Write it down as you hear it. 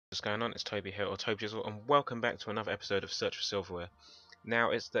What's going on? It's Toby here, or Toby Jizzle, and welcome back to another episode of Search for Silverware.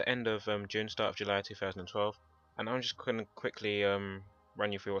 Now it's the end of June, start of July 2012, and I'm just going to quickly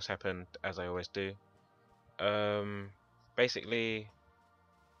run you through what's happened, as I always do. Basically,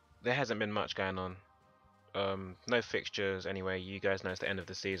 there hasn't been much going on. No fixtures anyway. You guys know it's the end of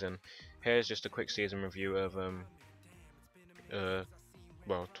the season. Here's just a quick season review of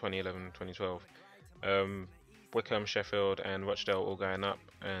 2011-2012. Wickham, Sheffield and Rochdale all going up,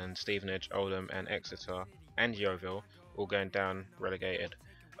 and Stevenage, Oldham and Exeter and Yeovil all going down, relegated.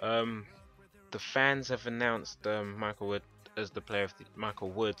 The fans have announced Michael Woods as the player of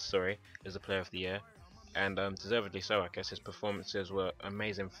the year, and deservedly so. I guess his performances were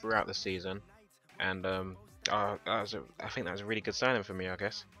amazing throughout the season, and I think that was a really good signing for me, I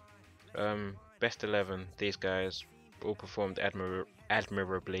guess. Best 11, these guys all performed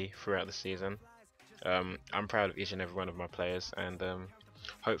admirably throughout the season. I'm proud of each and every one of my players, and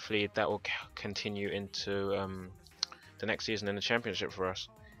hopefully that will continue into the next season in the championship for us.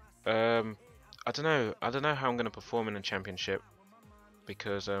 I don't know how I'm going to perform in the championship,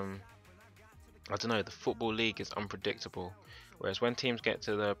 because I don't know, the football league is unpredictable. Whereas when teams get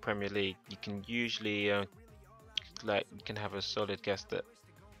to the Premier League, you can usually you can have a solid guess that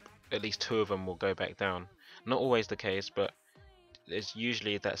at least two of them will go back down. Not always the case, but there's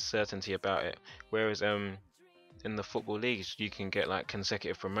usually that certainty about it. Whereas in the football leagues, you can get like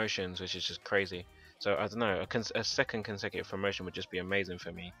consecutive promotions, which is just crazy. So I don't know, a second consecutive promotion would just be amazing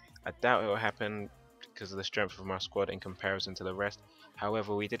for me. I doubt it will happen because of the strength of my squad in comparison to the rest.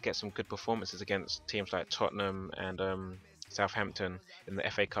 However, we did get some good performances against teams like Tottenham and Southampton in the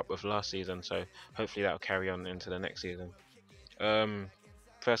FA Cup of last season, so hopefully that will carry on into the next season.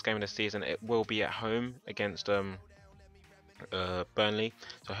 First game of the season, it will be at home against Burnley,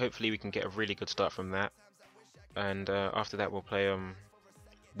 so hopefully we can get a really good start from that, and after that we'll play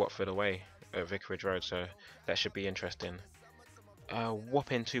Watford away at Vicarage Road, so that should be interesting.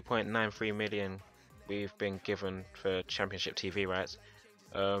 Whopping 2.93 million we've been given for Championship TV rights.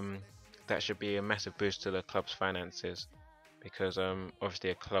 That should be a massive boost to the club's finances, because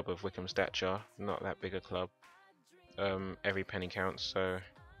obviously a club of Wickham stature, not that big a club, every penny counts, so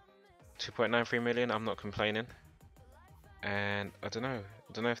 2.93 million, I'm not complaining. And I don't know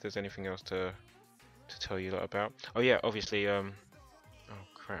if there's anything else to tell you lot about. Oh yeah, obviously oh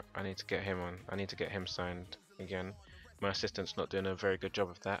crap, I need to get him on. I need to get him signed again. My assistant's not doing a very good job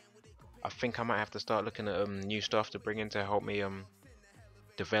of that. I think I might have to start looking at new staff to bring in to help me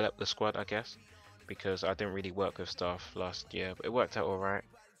develop the squad, I guess, because I didn't really work with staff last year, but it worked out alright.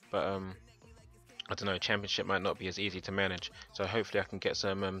 But I don't know, championship might not be as easy to manage, so hopefully I can get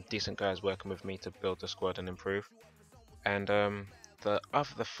some decent guys working with me to build the squad and improve. And the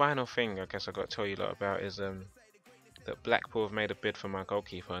final thing I guess I got to tell you lot about is that Blackpool have made a bid for my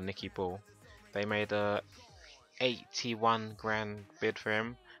goalkeeper, Nicky Ball. They made a 81 grand bid for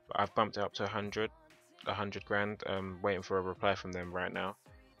him, but I've bumped it up to 100 grand. Waiting for a reply from them right now.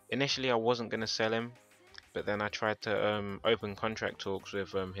 Initially I wasn't going to sell him, but then I tried to open contract talks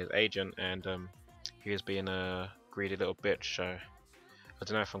with his agent, and he was being a greedy little bitch, so I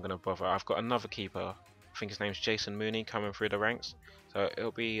don't know if I'm going to bother. I've got another keeper, I think his name's Jason Mooney, coming through the ranks, so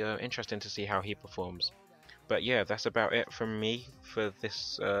it'll be interesting to see how he performs. But yeah, that's about it from me for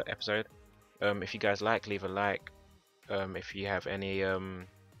this episode. If you guys like, leave a like. If you have any I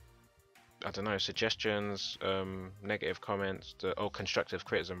don't know, suggestions, negative comments, or constructive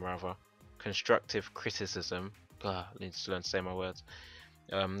criticism rather. Constructive criticism. I need to learn to say my words.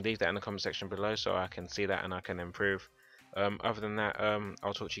 Leave that in the comment section below so I can see that and I can improve. Other than that,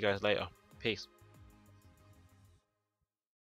 I'll talk to you guys later. Peace.